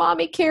he's like,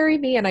 "Mommy, carry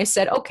me." And I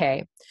said,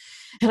 "Okay."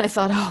 And I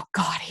thought, "Oh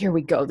God, here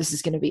we go. This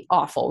is going to be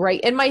awful." Right.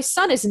 And my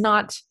son is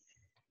not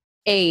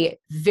a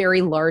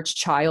very large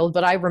child,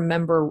 but I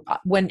remember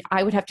when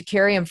I would have to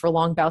carry him for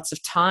long bouts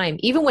of time,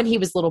 even when he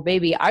was little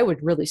baby, I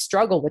would really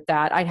struggle with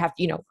that. I'd have,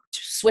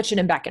 switching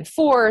him back and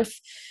forth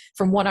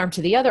from one arm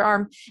to the other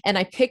arm. And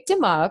I picked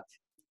him up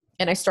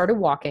and I started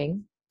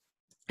walking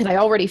and I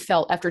already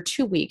felt after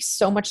 2 weeks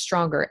so much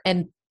stronger.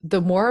 And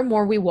the more and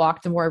more we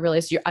walked, the more I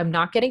realized I'm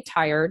not getting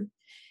tired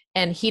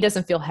and he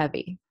doesn't feel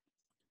heavy.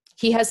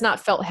 He has not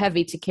felt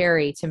heavy to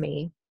carry to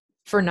me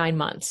for 9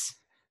 months.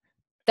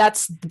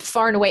 That's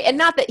far and away. And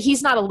not that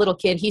he's not a little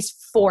kid. He's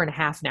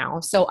 4.5 now.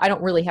 So I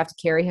don't really have to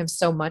carry him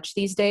so much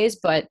these days,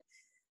 but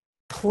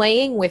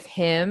playing with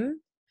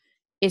him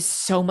is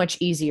so much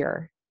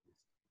easier.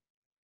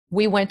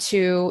 We went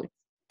to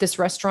this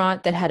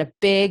restaurant that had a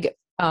big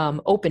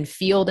open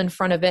field in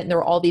front of it. And there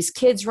were all these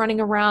kids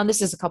running around.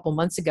 This is a couple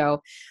months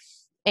ago.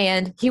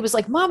 And he was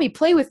like, "Mommy,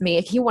 play with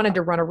me." He wanted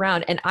to run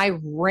around and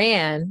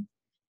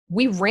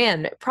we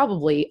ran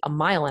probably 1.5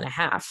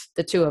 miles,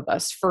 the two of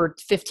us, for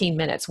 15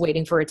 minutes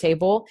waiting for a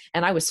table.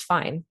 And I was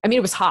fine. I mean,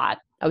 it was hot.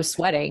 I was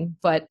sweating,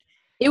 but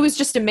it was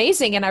just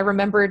amazing. And I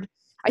remembered,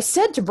 I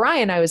said to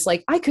Brian, I was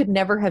like, I could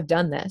never have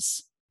done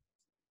this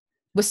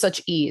with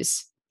such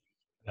ease.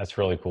 That's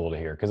really cool to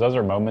hear because those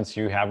are moments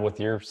you have with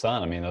your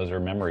son. I mean, those are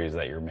memories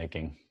that you're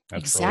making.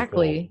 That's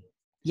Exactly. really cool.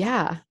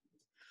 Yeah.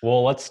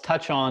 Well, let's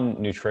touch on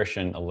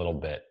nutrition a little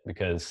bit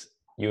because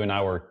you and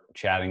I were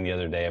chatting the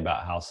other day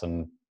about how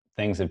some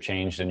things have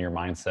changed in your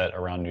mindset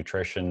around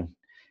nutrition.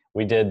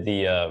 We did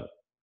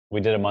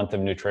a month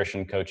of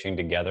nutrition coaching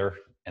together,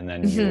 and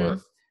then you were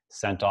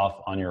sent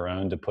off on your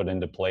own to put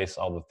into place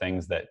all the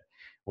things that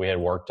we had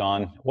worked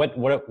on. What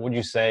would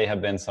you say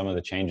have been some of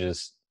the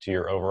changes to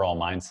your overall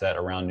mindset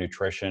around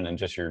nutrition and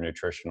just your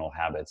nutritional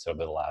habits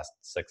over the last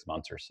 6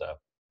 months or so?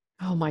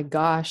 Oh my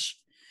gosh.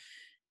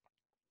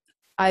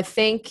 I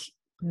think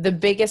the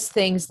biggest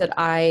things that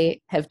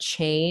I have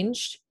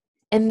changed,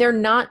 and they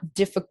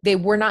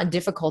were not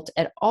difficult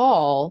at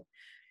all,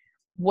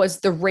 was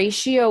the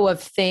ratio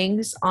of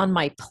things on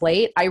my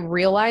plate. I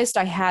realized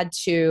I had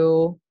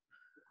to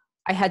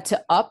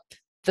up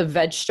the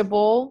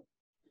vegetable,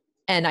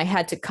 and I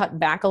had to cut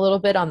back a little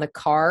bit on the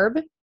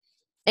carb.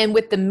 And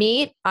with the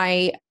meat,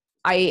 I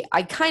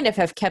kind of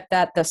have kept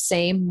that the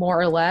same, more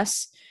or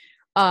less,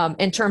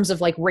 in terms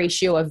of like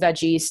ratio of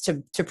veggies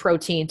to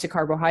protein to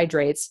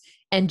carbohydrates.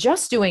 And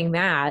just doing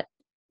that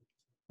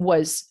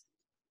was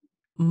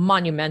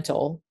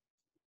monumental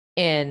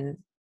in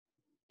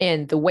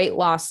the weight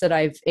loss that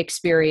I've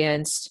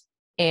experienced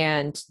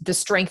and the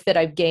strength that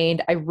I've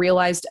gained. I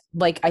realized,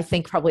 like, I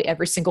think probably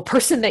every single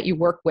person that you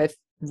work with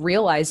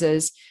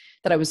realizes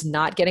that I was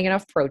not getting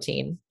enough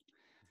protein.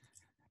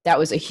 That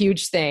was a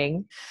huge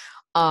thing.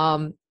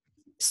 Um,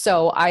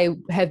 so I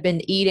have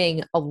been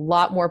eating a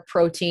lot more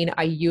protein.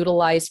 I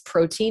utilize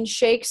protein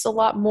shakes a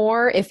lot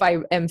more if I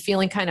am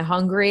feeling kind of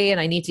hungry and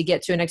I need to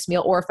get to a next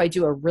meal, or if I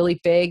do a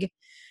really big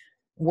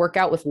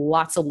workout with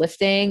lots of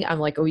lifting, I'm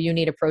like, oh, you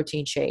need a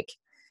protein shake.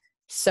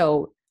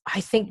 So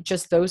I think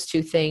just those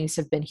two things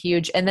have been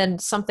huge. And then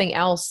something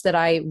else that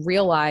I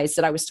realized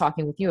that I was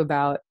talking with you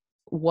about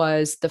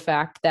was the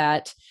fact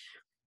that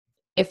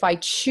if I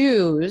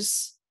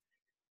choose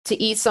to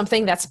eat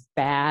something that's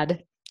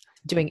bad,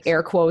 doing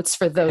air quotes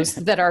for those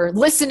that are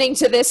listening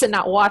to this and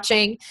not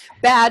watching,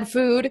 bad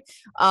food,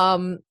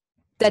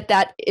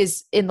 that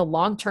is, in the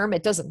long term,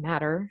 it doesn't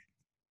matter.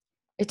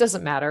 It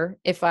doesn't matter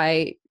if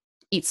I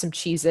eat some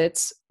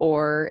Cheez-Its,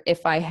 or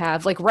if I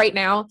have, like right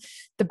now,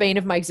 the bane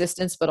of my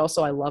existence, but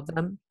also I love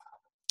them.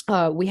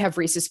 We have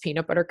Reese's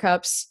peanut butter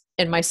cups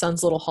in my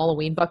son's little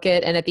Halloween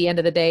bucket. And at the end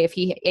of the day, if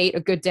he ate a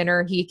good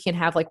dinner, he can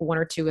have like one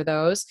or two of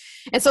those.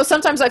 And so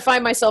sometimes I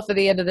find myself at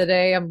the end of the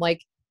day, I'm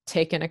like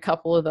taking a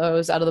couple of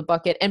those out of the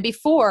bucket. And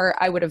before,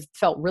 I would have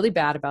felt really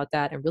bad about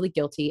that and really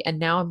guilty. And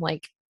now I'm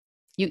like,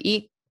 you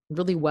eat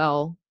really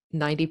well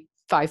 95%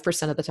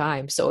 of the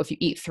time. So if you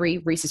eat 3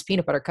 Reese's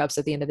peanut butter cups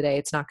at the end of the day,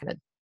 it's not going to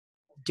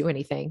do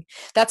anything.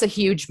 That's a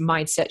huge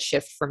mindset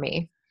shift for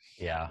me.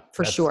 Yeah,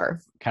 for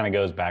sure. Kind of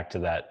goes back to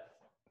that,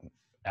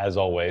 as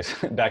always,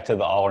 back to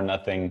the all or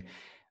nothing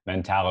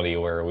mentality,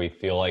 where we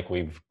feel like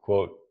we've,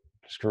 quote,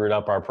 screwed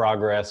up our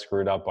progress,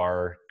 screwed up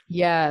our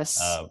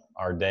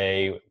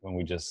day, when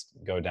we just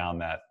go down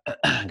that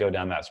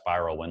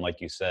spiral. When, like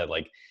you said,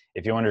 like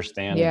if you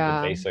understand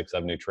the basics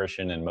of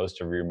nutrition and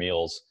most of your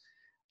meals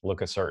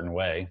look a certain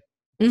way,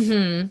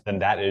 then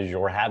that is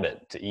your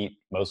habit, to eat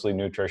mostly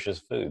nutritious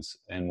foods.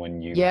 And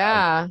when you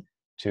have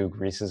 2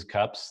 Reese's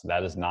cups,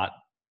 that is not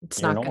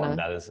your norm.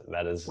 That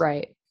is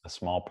right. a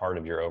small part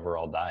of your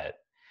overall diet.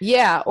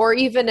 Yeah. Or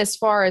even as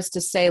far as to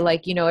say,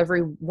 like,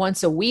 every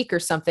once a week or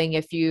something,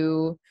 if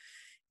you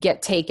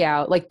get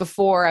takeout, like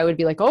before I would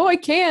be like, oh, I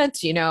can't,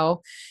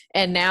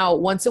 and now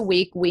once a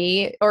week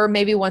or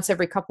maybe once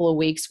every couple of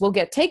weeks, we'll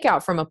get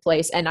takeout from a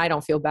place, and I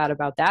don't feel bad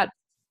about that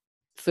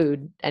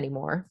food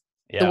anymore.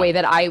 The way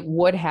that I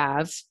would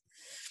have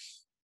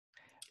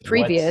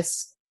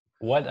previous.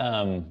 What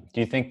do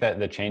you think that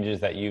the changes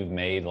that you've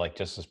made, like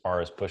just as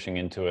far as pushing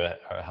into a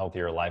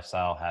healthier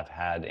lifestyle, have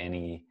had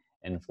any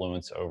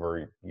influence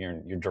over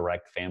your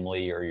direct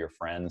family or your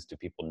friends? Do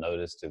people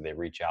notice? Do they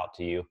reach out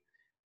to you?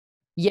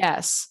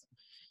 Yes.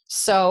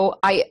 So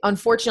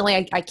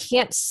unfortunately, I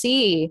can't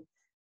see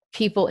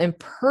people in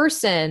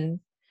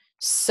person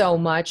so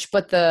much,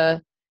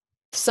 but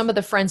some of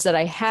the friends that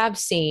I have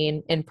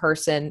seen in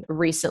person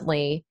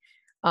recently,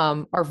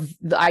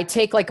 I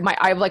take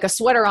I have like a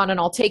sweater on and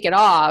I'll take it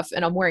off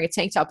and I'm wearing a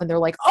tank top, and they're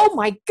like, oh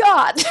my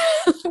God,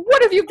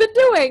 what have you been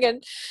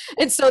doing?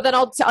 And so then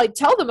I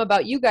tell them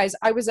about you guys.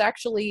 I was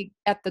actually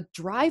at the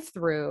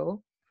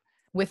drive-through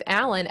with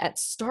Alan at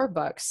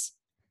Starbucks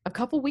a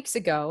couple weeks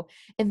ago,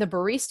 and the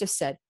barista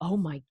said, oh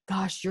my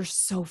gosh, you're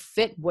so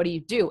fit. What do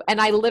you do?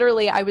 And I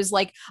was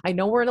like, I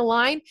know we're in a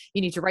line.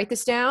 You need to write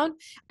this down.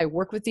 I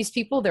work with these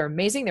people. They're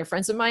amazing. They're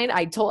friends of mine.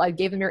 I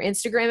gave them your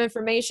Instagram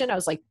information. I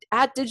was like,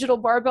 at Digital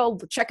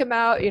Barbell, check them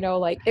out.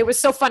 Like, it was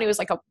so funny. It was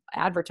like an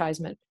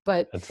advertisement,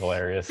 but that's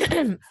hilarious.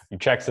 Your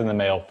check's in the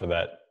mail for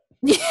that.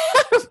 Yeah.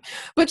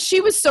 But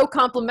she was so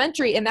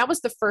complimentary. And that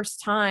was the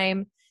first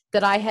time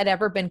that I had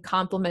ever been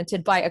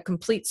complimented by a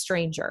complete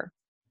stranger.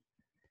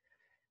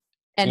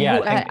 And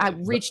I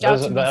reached out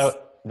to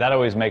that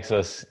always makes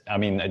us, I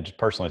mean,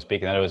 personally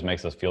speaking, that always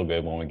makes us feel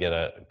good when we get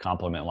a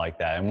compliment like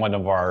that. And one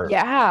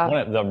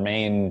of the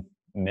main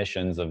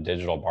missions of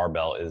Digital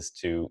Barbell is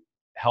to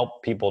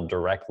help people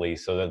directly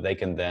so that they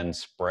can then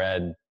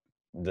spread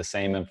the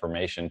same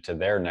information to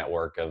their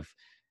network of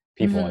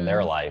people in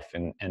their life,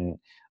 and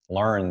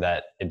learn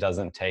that it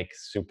doesn't take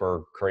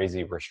super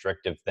crazy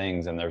restrictive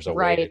things, and there's a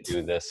way to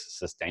do this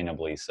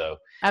sustainably. So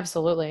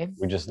absolutely,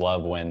 we just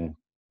love when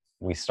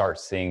we start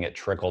seeing it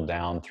trickle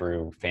down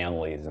through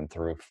families and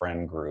through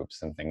friend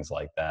groups and things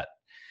like that.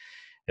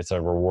 it's a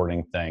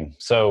rewarding thing.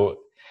 So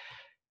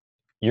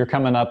you're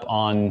coming up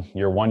on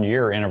your 1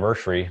 year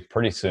anniversary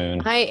pretty soon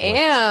I with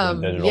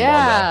am. Digital Barbell.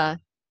 Yeah.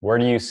 Where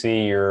do you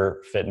see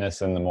your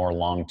fitness in the more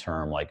long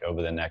term, like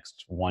over the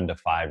next 1 to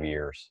 5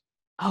 years?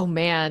 Oh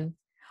man.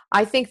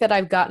 I think that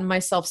I've gotten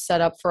myself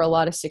set up for a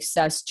lot of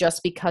success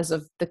just because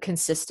of the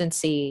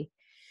consistency.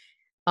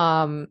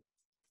 Um,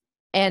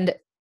 and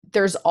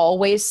there's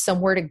always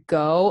somewhere to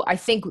go. I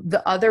think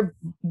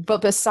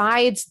but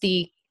besides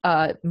the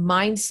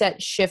mindset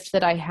shift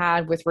that I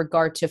had with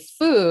regard to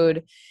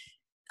food,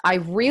 I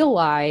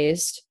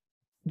realized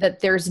that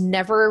there's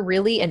never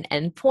really an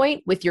end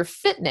point with your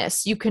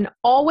fitness. You can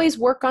always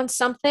work on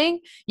something.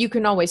 You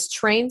can always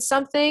train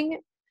something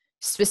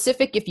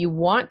specific if you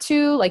want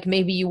to, like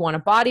maybe you want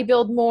to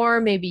bodybuild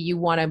more, maybe you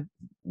want to,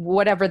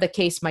 whatever the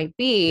case might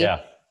be.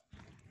 Yeah.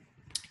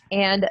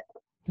 And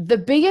the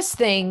biggest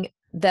thing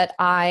that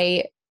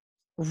I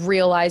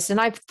realized, and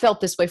I've felt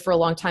this way for a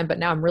long time, but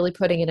now I'm really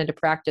putting it into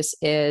practice,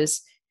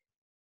 is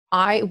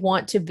I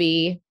want to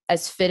be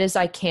as fit as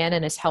I can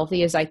and as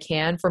healthy as I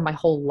can for my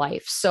whole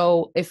life.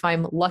 So if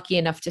I'm lucky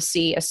enough to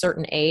see a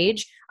certain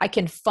age, I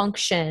can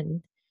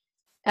function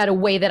at a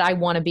way that I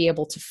want to be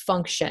able to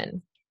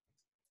function.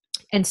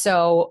 And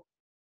so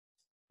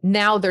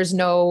now there's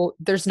no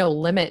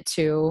limit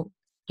to,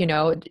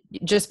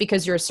 just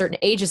because you're a certain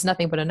age is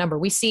nothing but a number.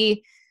 We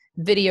see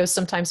videos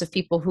sometimes of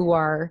people who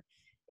are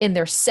in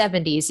their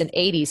 70s and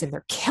 80s and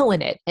they're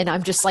killing it, and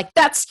I'm just like,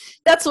 that's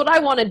what I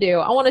want to do.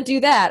 I want to do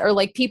that. Or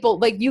like people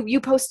like you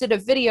posted a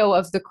video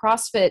of the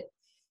CrossFit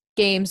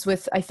games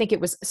with, I think it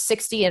was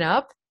 60 and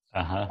up,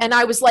 Uh-huh. and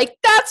I was like,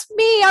 that's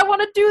me. I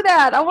want to do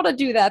that. I want to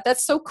do that.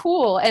 That's so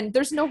cool. And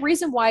there's no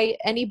reason why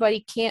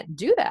anybody can't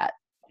do that.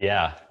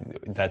 Yeah,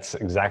 that's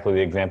exactly the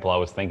example I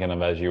was thinking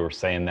of as you were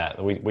saying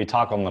that. We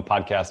talk on the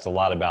podcast a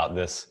lot about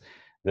this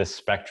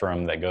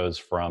spectrum that goes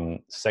from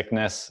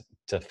sickness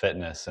to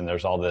fitness, and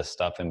there's all this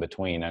stuff in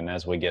between. And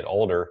as we get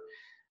older,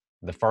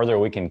 the further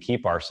we can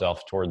keep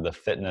ourselves toward the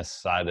fitness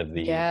side of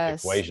the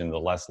Yes, equation, the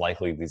less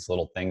likely these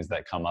little things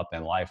that come up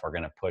in life are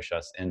going to push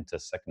us into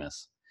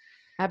sickness.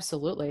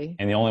 absolutely.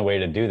 And the only way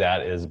to do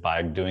that is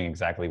by doing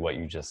exactly what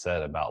you just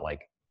said about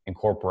like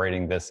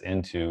incorporating this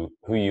into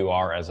who you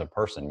are as a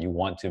person. You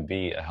want to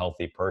be a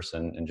healthy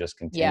person and just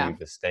Yeah. continue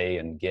to stay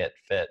and get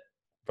fit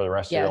for the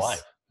rest of your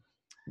life.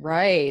 Yes.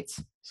 Right.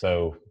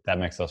 So that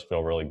makes us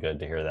feel really good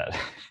to hear that.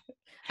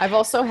 I've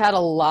also had a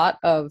lot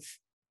of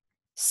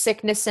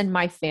sickness in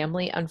my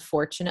family,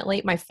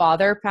 unfortunately. My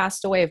father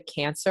passed away of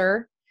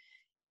cancer,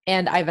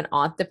 and I have an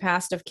aunt that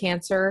passed of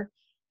cancer.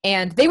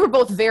 And they were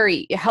both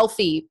very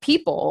healthy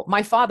people.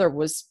 My father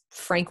was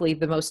frankly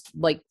the most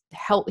like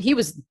health, he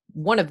was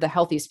one of the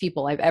healthiest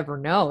people I've ever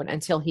known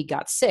until he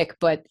got sick.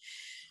 But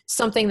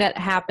something that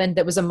happened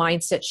that was a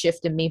mindset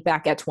shift in me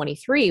back at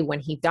 23 when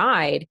he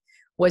died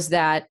was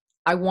that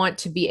I want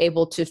to be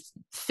able to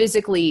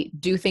physically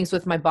do things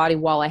with my body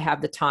while I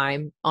have the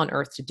time on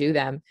earth to do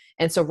them.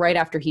 And so right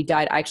after he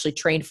died, I actually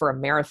trained for a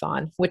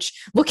marathon, which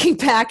looking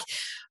back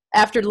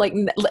after like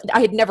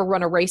I had never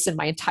run a race in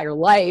my entire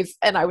life,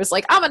 and I was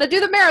like, I'm going to do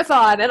the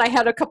marathon. And I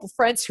had a couple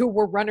friends who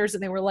were runners,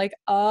 and they were like,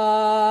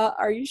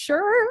 are you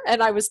sure?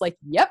 And I was like,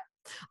 yep,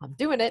 I'm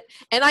doing it.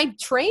 And I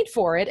trained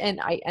for it, and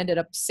I ended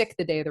up sick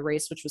the day of the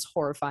race, which was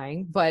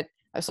horrifying, but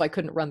so I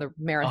couldn't run the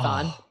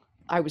marathon. Oh,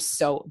 I was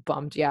so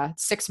bummed. Yeah.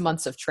 6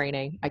 months of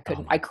training. I oh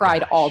couldn't, I my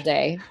cried gosh.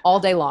 all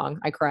day long.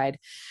 I cried,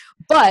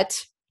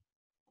 but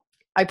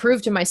I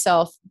proved to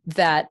myself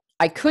that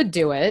I could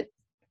do it.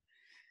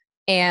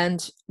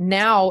 And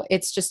now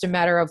it's just a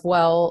matter of,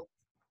 well,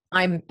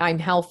 I'm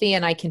healthy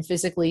and I can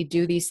physically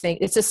do these things.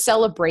 It's a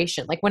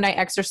celebration. Like when I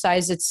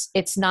exercise,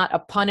 it's not a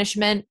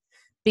punishment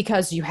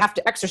because you have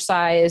to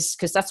exercise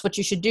because that's what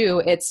you should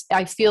do.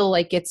 I feel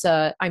like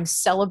I'm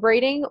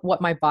celebrating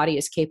what my body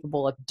is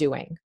capable of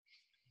doing.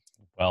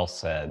 Well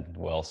said.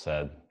 Well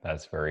said.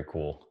 That's very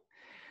cool.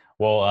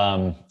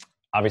 Well,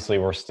 obviously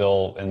we're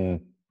still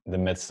in the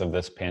midst of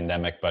this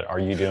pandemic, but are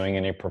you doing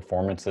any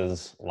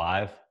performances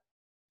live?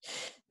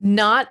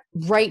 Not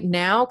right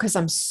now because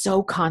I'm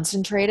so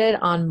concentrated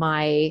on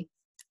my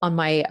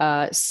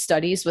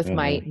studies with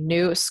my Hmm.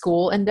 new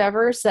school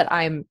endeavors that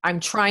I'm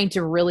trying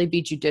to really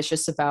be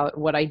judicious about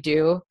what I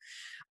do.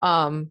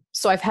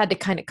 So I've had to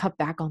kind of cut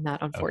back on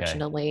that, Okay.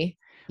 unfortunately.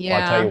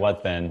 Well, I'll tell you Yeah.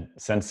 what then,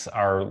 since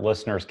our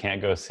listeners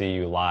can't go see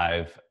you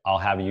live, I'll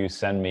have you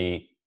send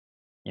me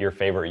your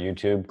favorite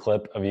YouTube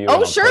clip of you and Oh, I'll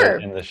put it sure.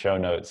 in the show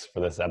notes for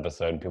this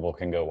episode and people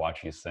can go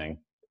watch you sing.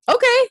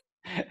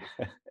 Okay.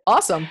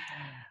 Awesome.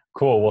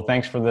 Cool. Well,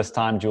 thanks for this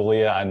time,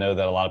 Julia. I know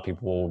that a lot of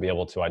people will be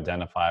able to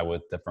identify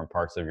with different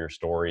parts of your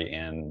story.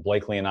 And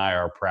Blakely and I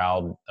are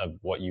proud of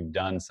what you've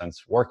done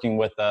since working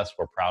with us.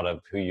 We're proud of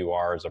who you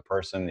are as a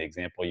person, the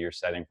example you're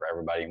setting for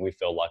everybody. And we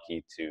feel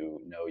lucky to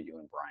know you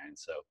and Brian.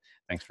 So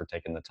thanks for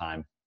taking the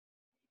time.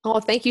 Oh,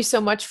 thank you so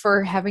much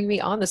for having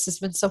me on. This has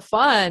been so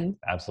fun.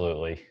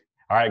 Absolutely.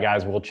 All right,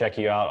 guys, we'll check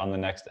you out on the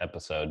next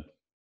episode.